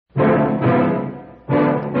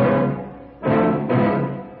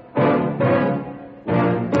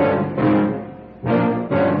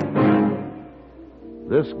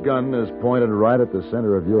This gun is pointed right at the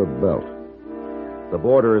center of your belt. The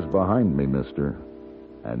border is behind me, mister,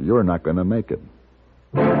 and you're not going to make it.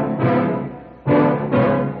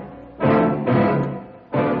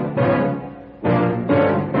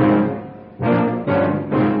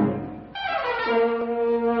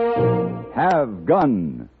 Have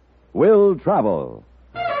gun. Will travel.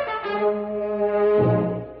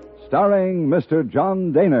 Starring Mr.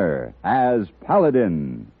 John Dehner as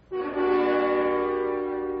Paladin.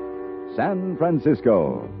 San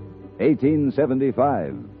Francisco,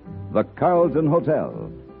 1875. The Carlton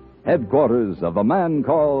Hotel. Headquarters of a man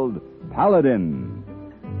called Paladin.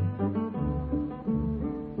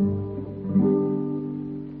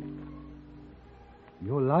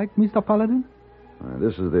 You like Mr. Paladin?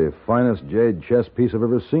 This is the finest jade chess piece I've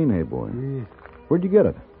ever seen, hey, boy. Yes. Where'd you get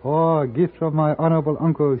it? Oh, a gift from my honorable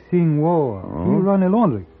uncle, Sing Wo. Oh? He run a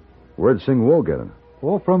laundry. Where'd Sing Wo get it?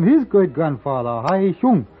 Oh, from his great-grandfather, Hai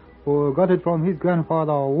Xiong, who got it from his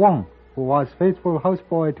grandfather, Wong, who was faithful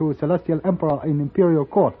houseboy to Celestial Emperor in Imperial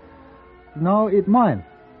Court. Now it's mine.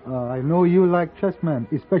 I know you like chessmen,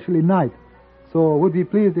 especially knight, so would be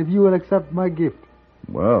pleased if you will accept my gift.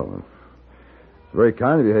 Well, it's very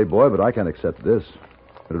kind of you, hey, boy, but I can't accept this.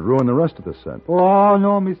 It'd ruin the rest of the set. Oh,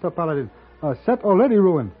 no, Mr. Paladin. Set already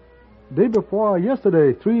ruined. Day before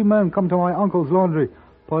yesterday, 3 men come to my uncle's laundry.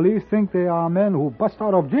 Police think they are men who bust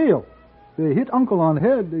out of jail. They hit uncle on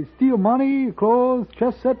head. They steal money, clothes,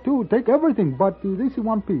 chess set too. Take everything, but they see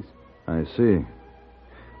one piece. I see.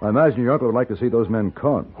 I imagine your uncle would like to see those men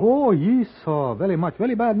caught. Oh, yes, sir. Very much.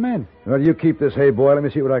 Very bad men. Well, you keep this, hey, boy. Let me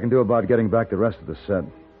see what I can do about getting back the rest of the set.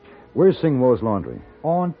 Where's Sing Wo's laundry?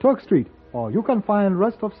 On Turk Street. Oh, you can find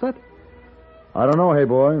rest of set? I don't know, hey,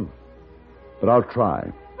 boy, but I'll try.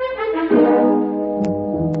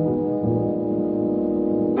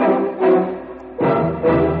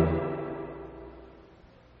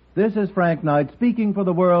 This is Frank Knight speaking for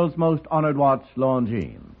the world's most honored watch,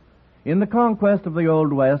 Longines. In the conquest of the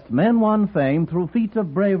Old West, men won fame through feats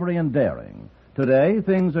of bravery and daring. Today,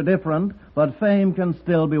 things are different, but fame can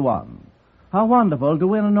still be won. How wonderful to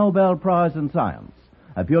win a Nobel Prize in Science,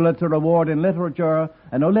 a Pulitzer Award in Literature,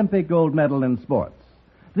 an Olympic gold medal in sports.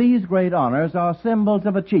 These great honors are symbols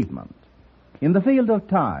of achievement. In the field of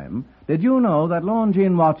time, did you know that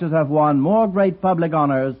Longines watches have won more great public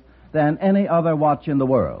honors than any other watch in the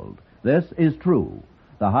world? This is true.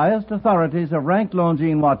 The highest authorities have ranked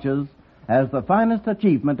Longines watches as the finest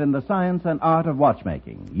achievement in the science and art of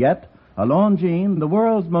watchmaking. Yet, a Longines, the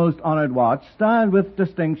world's most honored watch, styled with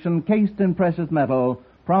distinction, cased in precious metal,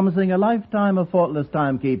 promising a lifetime of faultless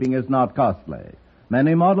timekeeping, is not costly.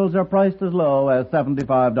 Many models are priced as low as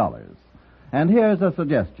 $75. And here's a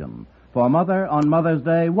suggestion. For Mother, on Mother's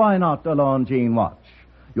Day, why not a Longines watch?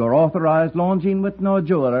 Your authorized Longines Whitnor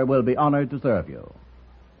jeweler will be honored to serve you.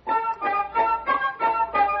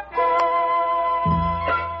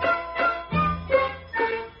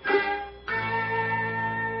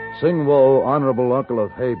 Sing Wo, honorable uncle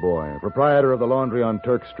of Hey Boy, proprietor of the laundry on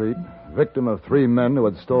Turk Street, victim of 3 men who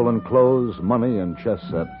had stolen clothes, money, and chess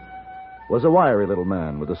set, was a wiry little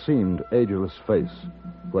man with a seamed, ageless face,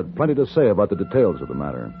 who had plenty to say about the details of the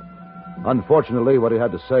matter. Unfortunately, what he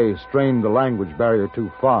had to say strained the language barrier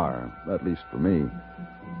too far, at least for me.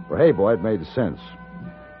 For Hey Boy, it made sense.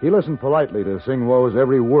 He listened politely to Sing Wo's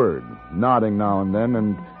every word, nodding now and then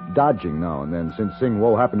and dodging now and then, since Sing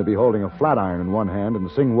Wo happened to be holding a flat iron in one hand,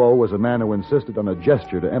 and Sing Wo was a man who insisted on a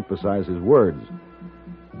gesture to emphasize his words.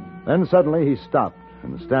 Then suddenly he stopped,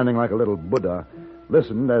 and standing like a little Buddha,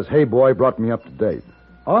 listened as Hey Boy brought me up to date.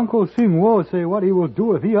 Uncle Sing Wo say what he will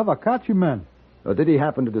do if he ever catch a man. Did he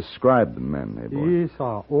happen to describe the men, Hey Boy? Yes,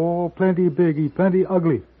 sir. Oh, plenty biggie, plenty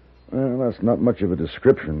ugly. Well, that's not much of a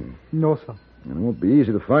description. No, sir. And it won't be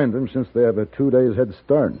easy to find them since they have a 2 days head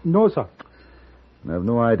start. No, sir. I have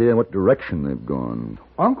no idea in what direction they've gone.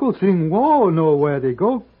 Uncle Sing Wo know where they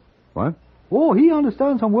go. What? Oh, he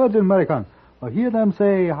understands some words in American. I hear them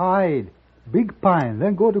say hide, Big Pine,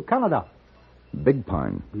 then go to Canada. Big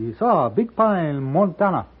Pine? Yes, sir. Big Pine,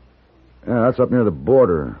 Montana. Yeah, that's up near the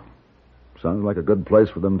border. Sounds like a good place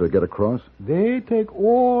for them to get across. They take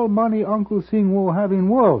all money Uncle Sing Wo have in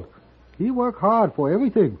world. He work hard for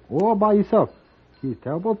everything, all by himself. It's a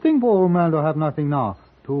terrible thing for old man to have nothing now.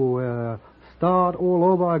 To, start all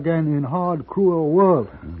over again in hard, cruel world.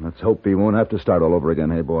 Let's hope he won't have to start all over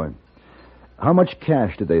again, Hey Boy. How much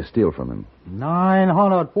cash did they steal from him?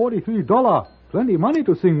 $943. Plenty money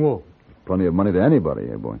to Sing Wo. Plenty of money to anybody,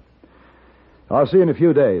 Hey Boy. I'll see you in a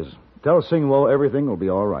few days. Tell Sing Wo everything will be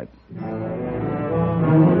all right.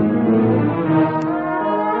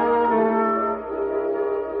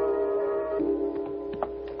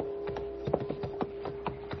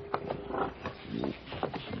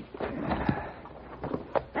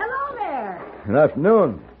 Good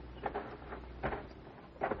afternoon.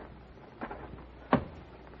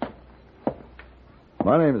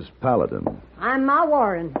 My name is Paladin. I'm Ma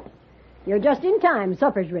Warren. You're just in time.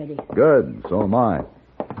 Supper's ready. Good. So am I.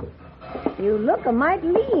 You look a mite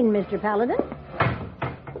lean, Mr. Paladin.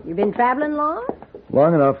 You been traveling long?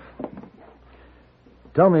 Long enough.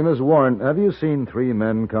 Tell me, Miss Warren, have you seen 3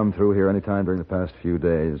 men come through here any time during the past few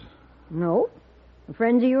days? No.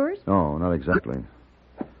 Friends of yours? No, not exactly.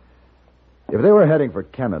 If they were heading for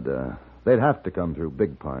Canada, they'd have to come through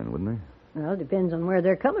Big Pine, wouldn't they? Well, depends on where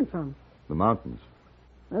they're coming from. The mountains.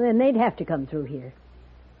 Well, then they'd have to come through here.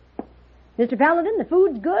 Mr. Paladin, the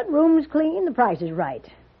food's good, room's clean, the price is right.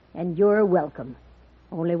 And you're welcome.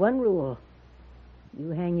 Only one rule. You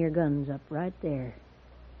hang your guns up right there.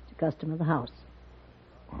 It's a custom of the house.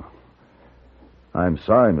 I'm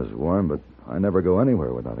sorry, Miss Warren, but I never go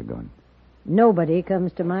anywhere without a gun. Nobody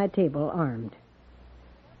comes to my table armed.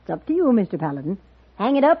 It's up to you, Mr. Paladin.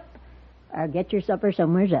 Hang it up or get your supper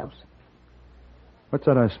somewhere else. What's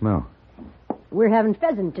that I smell? We're having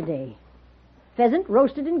pheasant today. Pheasant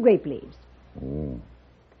roasted in grape leaves. Oh.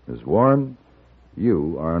 Miss Warren,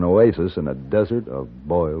 you are an oasis in a desert of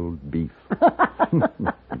boiled beef.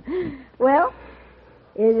 Well,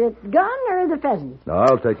 is it gun or the pheasant?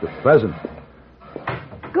 I'll take the pheasant.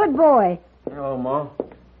 Good boy. Hello, Ma.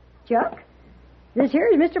 Chuck, this here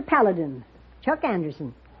is Mr. Paladin, Chuck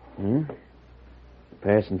Anderson.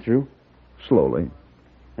 Passing through? Slowly.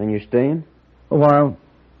 And you're staying? A while.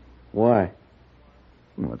 Why?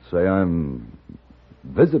 Let's say I'm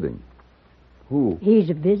visiting. Who? He's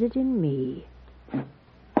visiting me.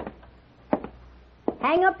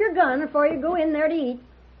 Hang up your gun before you go in there to eat.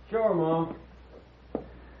 Sure, Mom.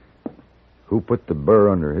 Who put the burr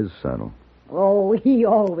under his saddle? Oh, he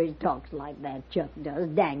always talks like that, Chuck does.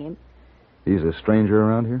 Dang him. He's a stranger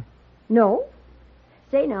around here? No.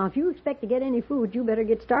 Say, now, if you expect to get any food, you better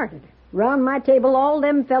get started. Round my table, all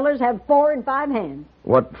them fellers have 4 and 5 hands.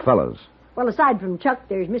 What fellas? Well, aside from Chuck,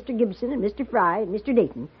 there's Mr. Gibson and Mr. Fry and Mr.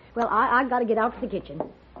 Dayton. Well, I've got to get out to the kitchen.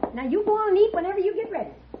 Now, you go on and eat whenever you get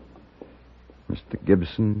ready. Mr.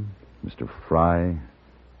 Gibson, Mr. Fry,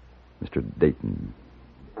 Mr. Dayton.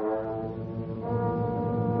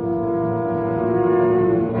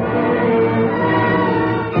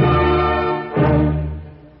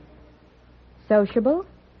 Sociable,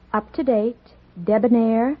 up-to-date,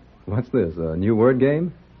 debonair. What's this, a new word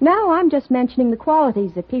game? No, I'm just mentioning the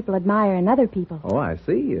qualities that people admire in other people. Oh, I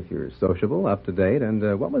see. If you're sociable, up-to-date,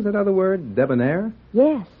 and what was that other word, debonair?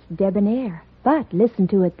 Yes, debonair. But listen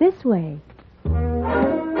to it this way.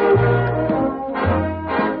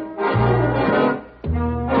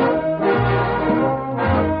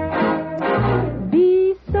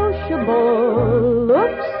 Be sociable,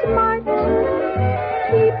 look smart,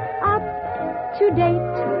 keep up to date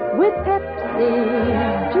with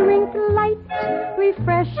Pepsi, drink light,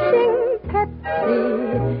 refreshing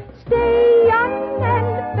Pepsi, stay young and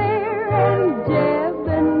fair and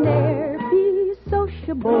debonair, be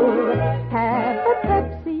sociable, have a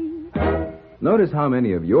Pepsi. Notice how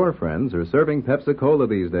many of your friends are serving Pepsi-Cola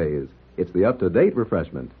these days. It's the up-to-date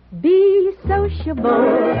refreshment. Be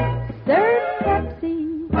sociable, serve Pepsi.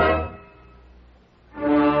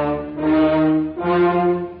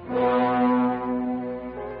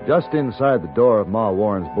 Just inside the door of Ma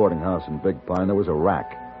Warren's boarding house in Big Pine, there was a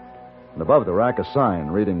rack. And above the rack, a sign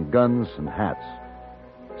reading guns and hats.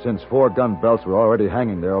 Since 4 gun belts were already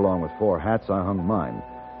hanging there along with 4 hats, I hung mine.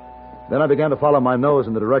 Then I began to follow my nose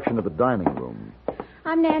in the direction of the dining room.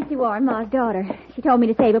 I'm Nancy Warren, Ma's daughter. She told me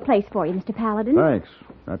to save a place for you, Mr. Paladin. Thanks.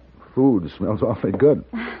 That food smells awfully good.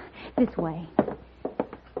 This way.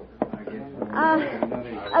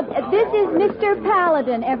 This is Mr.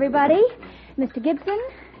 Paladin, everybody. Mr. Gibson,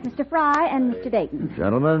 Mr. Fry, and Mr. Dayton.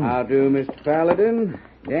 Gentlemen. How do, Mr. Paladin?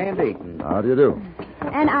 Dan Dayton. How do you do?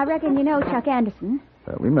 And I reckon you know Chuck Anderson.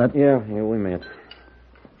 We met. Yeah, we met.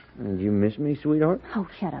 Did you miss me, sweetheart? Oh,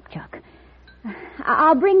 shut up, Chuck.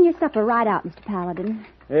 I'll bring your supper right out, Mr. Paladin.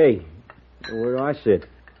 Hey, where do I sit?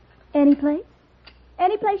 Any place?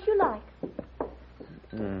 Any place you like.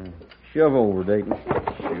 Shove over, Dayton.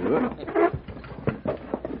 Sure.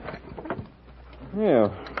 Yeah,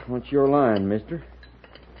 what's your line, mister?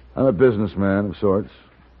 I'm a businessman of sorts.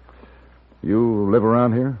 You live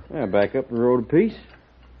around here? Yeah, back up the road a piece.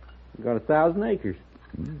 Got 1,000 acres.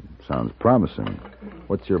 Sounds promising.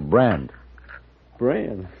 What's your brand?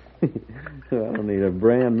 Brand? I don't need a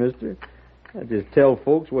brand, mister. I just tell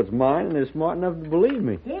folks what's mine, and they're smart enough to believe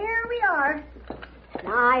me. Here we are.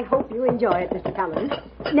 Now, I hope you enjoy it, Mr. Paladin.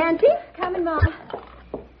 Nancy? Coming, Ma.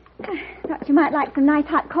 Thought you might like some nice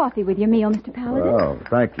hot coffee with your meal, Mr. Paladin. Oh,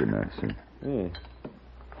 thank you, Nancy. Yeah.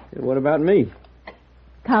 What about me?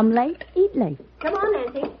 Come late, eat late. Come on,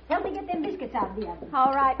 Nancy. Help me get them biscuits out of the oven.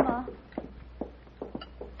 All right, Ma.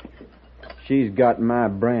 She's got my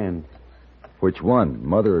brand. Which one,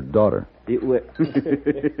 mother or daughter?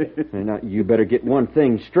 Now, you better get one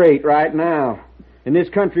thing straight right now. In this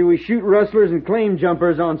country, we shoot rustlers and claim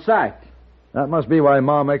jumpers on sight. That must be why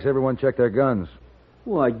Ma makes everyone check their guns.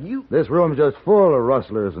 Why, you... This room's just full of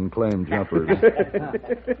rustlers and claim jumpers.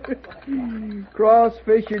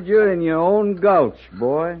 Cross-fissured you in your own gulch,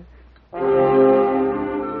 boy.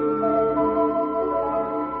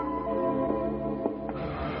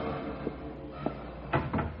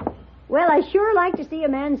 Well, I sure like to see a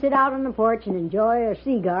man sit out on the porch and enjoy a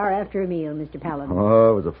cigar after a meal, Mr. Paladin.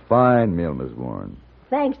 Oh, it was a fine meal, Miss Wong.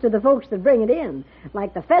 Thanks to the folks that bring it in,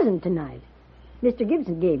 like the pheasant tonight. Mr.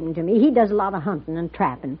 Gibson gave him to me. He does a lot of hunting and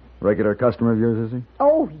trapping. Regular customer of yours, is he?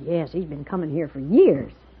 Oh, yes, he's been coming here for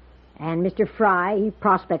years. And Mr. Fry, he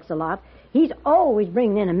prospects a lot. He's always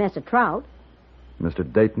bringing in a mess of trout. Mr.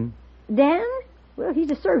 Dayton? Dan? Well, he's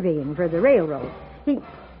a surveying for the railroad.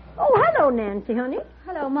 Oh, hello, Nancy, honey.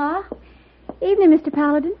 Hello, Ma. Evening, Mr.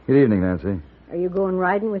 Paladin. Good evening, Nancy. Are you going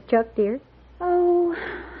riding with Chuck, dear? Oh,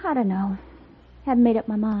 I don't know. Haven't made up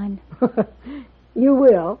my mind. You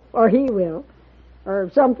will, or he will,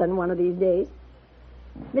 or something one of these days.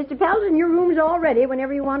 Mr. Paladin, your room's all ready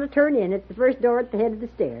whenever you want to turn in. It's the first door at the head of the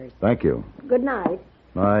stairs. Thank you. Good night.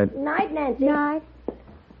 Night. Night, Nancy. Night.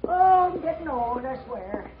 Oh, I'm getting old, I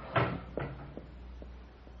swear.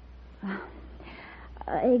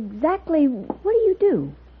 Exactly what do you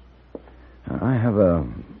do? I have a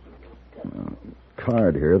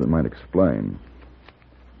card here that might explain.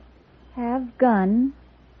 Have gun.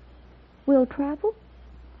 Will travel?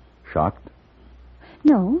 Shocked?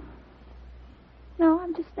 No. No,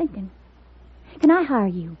 I'm just thinking. Can I hire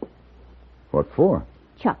you? What for?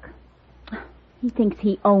 Chuck. He thinks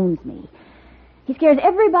he owns me. He scares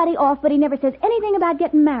everybody off, but he never says anything about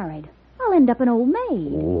getting married. I'll end up an old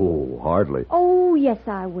maid. Oh, hardly. Oh, yes,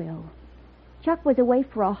 I will. Chuck was away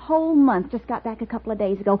for a whole month, just got back a couple of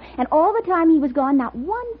days ago, and all the time he was gone, not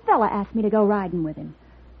one fella asked me to go riding with him.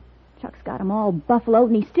 Chuck's got him all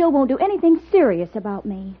buffaloed, and he still won't do anything serious about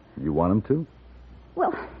me. You want him to?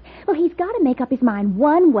 Well, he's got to make up his mind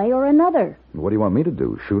one way or another. What do you want me to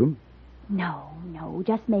do? Shoot him? No,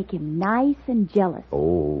 just make him nice and jealous.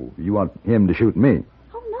 Oh, you want him to shoot me?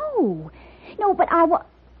 Oh, no. No, but I want...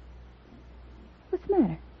 What's the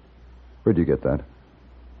matter? Where'd you get that?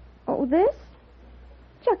 Oh, this?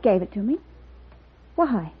 Chuck gave it to me.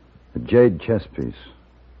 Why? A jade chess piece.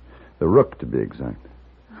 The rook, to be exact.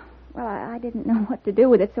 Well, I didn't know what to do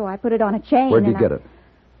with it, so I put it on a chain. Where'd you get it?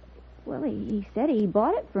 Well, he said he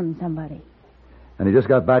bought it from somebody. And he just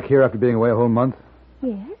got back here after being away a whole month?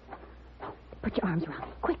 Yes. Put your arms around me,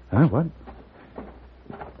 quick. Huh, what?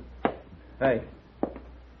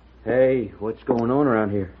 Hey, what's going on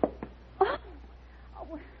around here?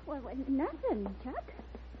 Well, nothing, Chuck.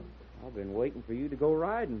 I've been waiting for you to go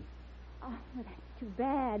riding. Oh, well, that's too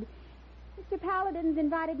bad. Mr. Paladin's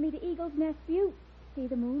invited me to Eagle's Nest Butte to see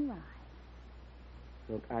the moon rise.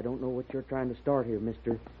 Look, I don't know what you're trying to start here,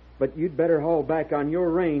 mister, but you'd better haul back on your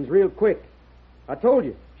reins real quick. I told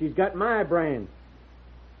you, she's got my brand.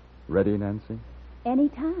 Ready, Nancy?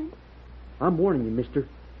 Anytime. I'm warning you, mister.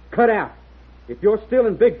 Cut out. If you're still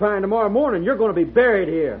in Big Pine tomorrow morning, you're going to be buried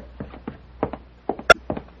here.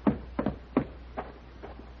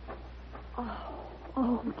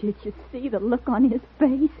 Oh, did you see the look on his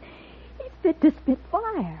face? He's fit to spit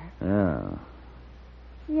fire. Yeah.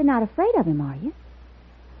 You're not afraid of him, are you?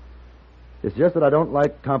 It's just that I don't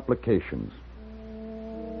like complications.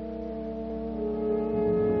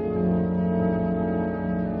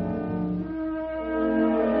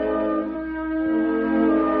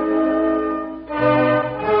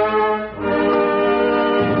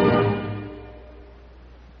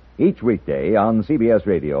 Each weekday on CBS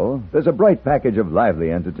Radio, there's a bright package of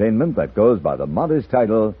lively entertainment that goes by the modest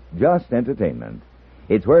title, Just Entertainment.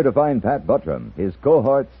 It's where to find Pat Buttram, his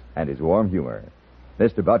cohorts, and his warm humor.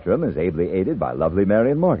 Mr. Buttram is ably aided by lovely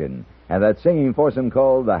Marion Morgan and that singing foursome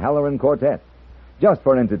called the Halloran Quartet. Just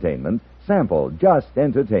for entertainment, sample Just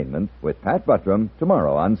Entertainment with Pat Buttram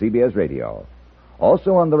tomorrow on CBS Radio.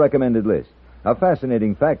 Also on the recommended list, a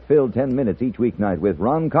fascinating fact-filled 10 minutes each weeknight with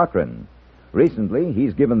Ron Cochran. Recently,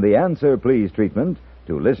 he's given the Answer Please treatment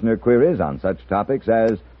to listener queries on such topics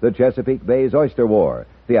as the Chesapeake Bay's Oyster War,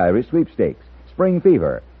 the Irish Sweepstakes, Spring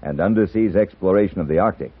Fever, and underseas exploration of the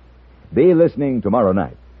Arctic. Be listening tomorrow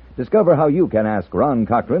night. Discover how you can ask Ron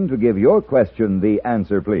Cochran to give your question the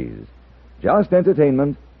Answer Please. Just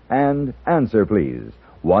Entertainment and Answer Please.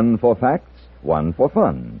 One for facts, one for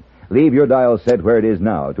fun. Leave your dial set where it is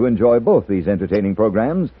now to enjoy both these entertaining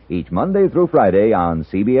programs each Monday through Friday on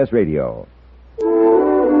CBS Radio.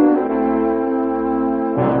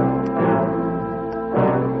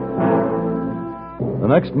 The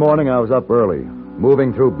next morning I was up early,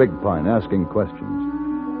 moving through Big Pine, asking questions.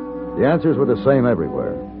 The answers were the same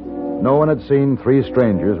everywhere. No one had seen three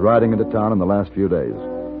strangers riding into town in the last few days.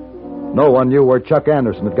 No one knew where Chuck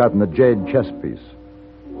Anderson had gotten the jade chess piece.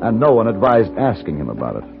 And no one advised asking him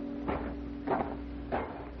about it.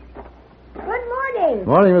 Good morning.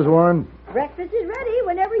 Morning, Miss Warren. Breakfast is ready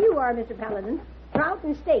whenever you are, Mr. Paladin. Trout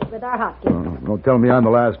and steak with our hot cakes. Don't tell me I'm the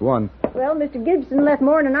last one. Well, Mr. Gibson left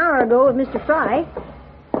more than an hour ago with Mr. Fry.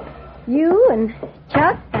 You and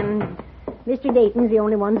Chuck and Mr. Dayton's the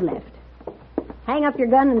only ones left. Hang up your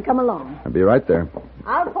gun and come along. I'll be right there.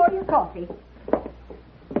 I'll pour you coffee.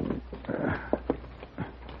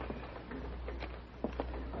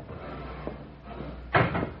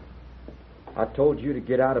 I told you to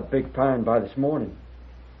get out of Big Pine by this morning.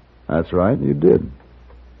 That's right, you did.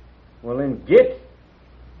 Well, then get.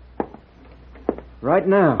 Right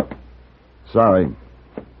now. Sorry.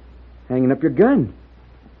 Hanging up your gun.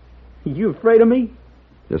 You afraid of me?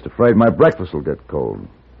 Just afraid my breakfast will get cold.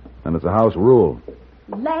 And it's a house rule.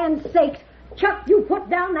 Land sakes, Chuck, you put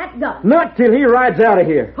down that gun. Not till he rides out of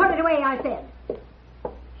here. Put it away, I said.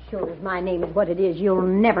 Sure as my name is what it is, you'll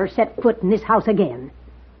never set foot in this house again.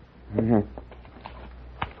 Mm-hmm.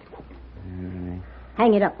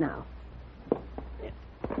 Hang it up now.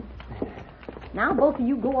 Now both of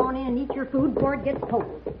you go on in and eat your food before it gets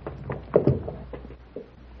cold.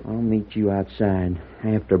 I'll meet you outside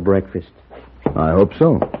after breakfast. I hope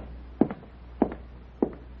so.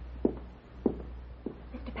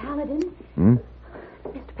 Mr. Paladin? Hmm?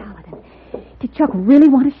 Mr. Paladin, did Chuck really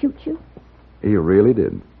want to shoot you? He really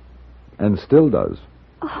did. And still does.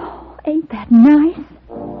 Oh, ain't that nice?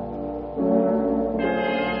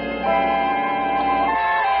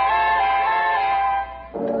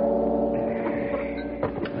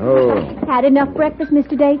 Oh. Had enough breakfast,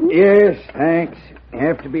 Mr. Dayton? Yes, thanks.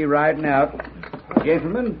 Have to be riding out.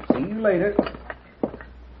 Gentlemen, see you later.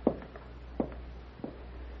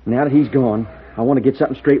 Now that he's gone, I want to get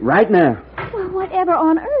something straight right now. Well, whatever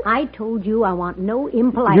on earth? I told you I want no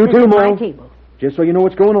impoliteness You too, at my Ma. table. Just so you know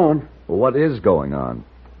what's going on. Well, what is going on?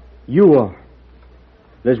 You are.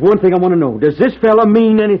 There's one thing I want to know. Does this fella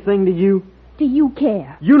mean anything to you? Do you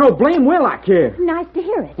care? You know blame well I care. Nice to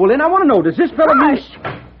hear it. Well, then I want to know, does this fella mean... Hush.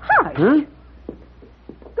 Huh?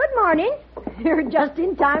 Good morning. You're just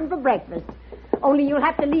in time for breakfast. Only you'll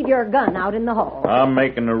have to leave your gun out in the hall. I'm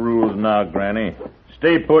making the rules now, Granny.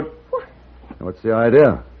 Stay put. What's the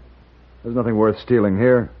idea? There's nothing worth stealing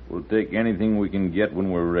here. We'll take anything we can get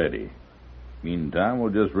when we're ready. Meantime,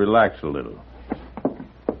 we'll just relax a little.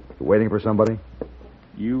 You waiting for somebody?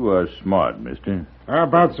 You are smart, mister. How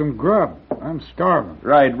about some grub? I'm starving.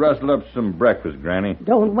 Right, rustle up some breakfast, Granny.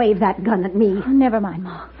 Don't wave that gun at me. Oh, never mind,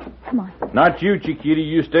 Ma. Come on. Not you, Chiquita.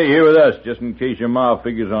 You stay here with us, just in case your ma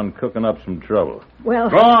figures on cooking up some trouble. Well...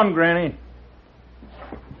 Go on, Granny.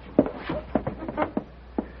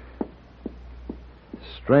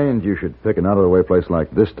 Strange you should pick an out-of-the-way place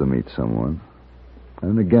like this to meet someone.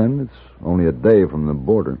 And again, it's only a day from the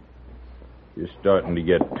border. You're starting to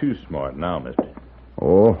get too smart now, mister.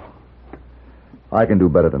 Oh, I can do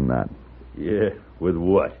better than that. Yeah, with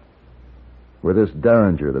what? With this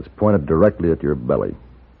derringer that's pointed directly at your belly.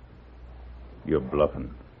 You're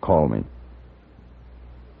bluffing. Call me.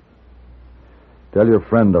 Tell your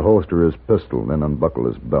friend to holster his pistol, then unbuckle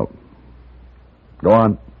his belt. Go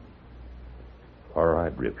on. All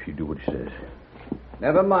right, Rip, you do what he says.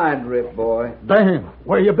 Never mind, Rip boy. Damn,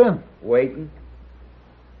 where you been? Waiting.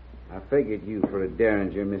 I figured you for a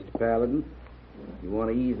derringer, Mr. Paladin. You want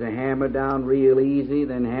to ease the hammer down real easy,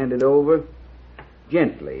 then hand it over?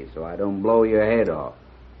 Gently, so I don't blow your head off.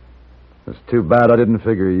 It's too bad I didn't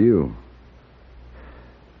figure you.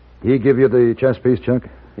 He give you the chess piece, Chuck?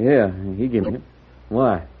 Yeah, he gave me it.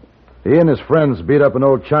 Why? He and his friends beat up an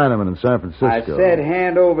old Chinaman in San Francisco. I said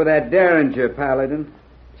hand over that derringer, Paladin.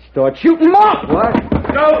 Start shooting him off! What?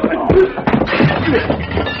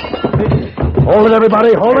 Hold it,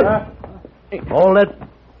 everybody, hold it. Hold it.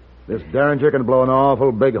 This derringer can blow an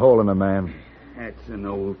awful big hole in a man. That's an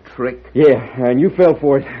old trick. Yeah, and you fell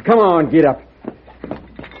for it. Come on, get up.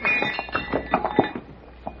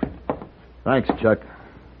 Thanks, Chuck.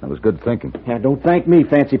 That was good thinking. Now, don't thank me,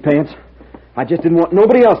 Fancy Pants. I just didn't want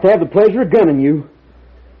nobody else to have the pleasure of gunning you.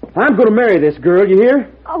 I'm going to marry this girl, you hear?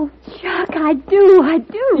 Oh, Chuck, I do.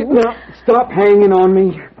 Now, stop hanging on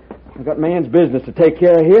me. I've got man's business to take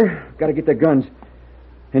care of here. Got to get their guns.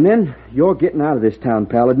 And then you're getting out of this town,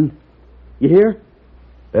 Paladin. You hear?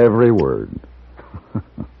 Every word.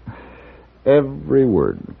 Every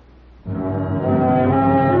word.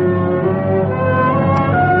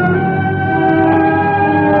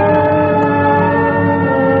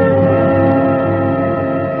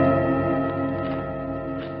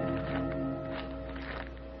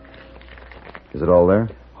 Is it all there?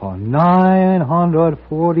 Oh,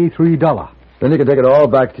 $943. Then you can take it all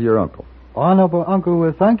back to your uncle. Honorable Uncle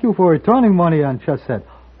will thank you for returning money on chess set.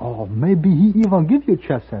 Oh, maybe he even give you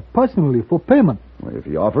chess set personally for payment. Well, if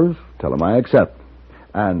he offers, tell him I accept.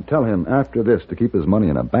 And tell him after this to keep his money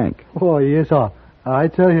in a bank. Oh, yes, sir. I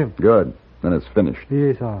tell him. Good. Then it's finished.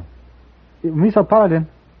 Yes, sir. Mr. Paladin.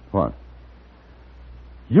 What?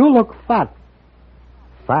 You look fat.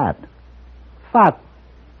 Fat? Fat.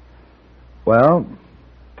 Well,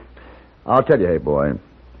 I'll tell you, hey, boy,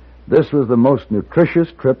 this was the most nutritious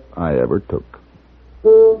trip I ever took.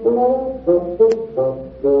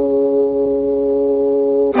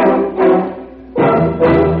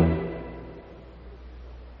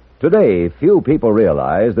 Today, few people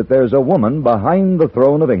realize that there's a woman behind the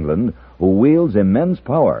throne of England who wields immense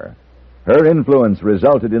power. Her influence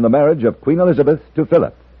resulted in the marriage of Queen Elizabeth to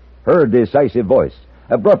Philip. Her decisive voice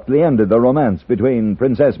abruptly ended the romance between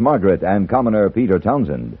Princess Margaret and commoner Peter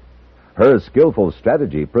Townsend. Her skillful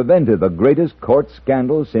strategy prevented the greatest court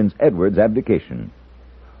scandal since Edward's abdication.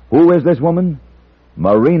 Who is this woman?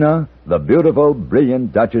 Marina, the beautiful,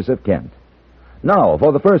 brilliant Duchess of Kent. Now,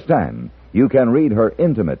 for the first time, you can read her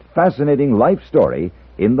intimate, fascinating life story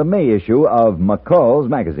in the May issue of McCall's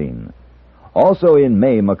magazine. Also in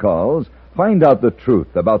May McCall's, find out the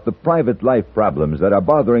truth about the private life problems that are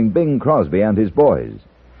bothering Bing Crosby and his boys.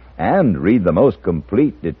 And read the most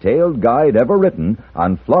complete, detailed guide ever written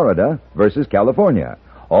on Florida versus California.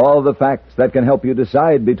 All the facts that can help you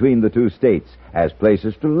decide between the two states as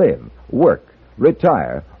places to live, work,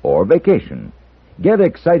 retire, or vacation. Get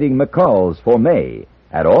exciting McCall's for May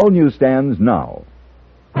at all newsstands now.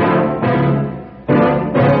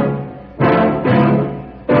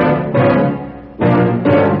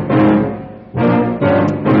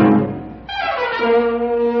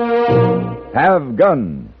 Have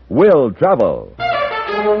Gun, Will Travel.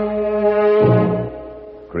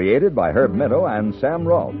 Created by Herb Meadow and Sam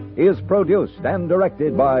Rolfe, is produced and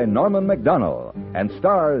directed by Norman McDonnell, and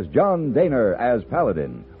stars John Dehner as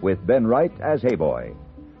Paladin, with Ben Wright as Hayboy.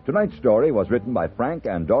 Tonight's story was written by Frank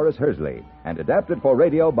and Doris Hersley, and adapted for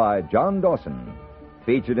radio by John Dawson.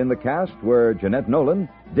 Featured in the cast were Jeanette Nolan,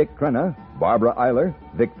 Dick Crenna, Barbara Eiler,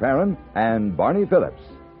 Vic Perrin, and Barney Phillips.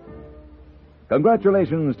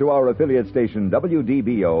 Congratulations to our affiliate station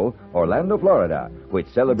WDBO, Orlando, Florida, which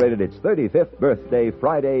celebrated its 35th birthday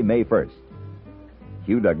Friday, May 1st.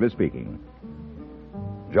 Hugh Douglas speaking.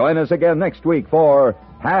 Join us again next week for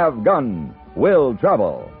Have Gun, Will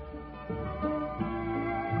Travel.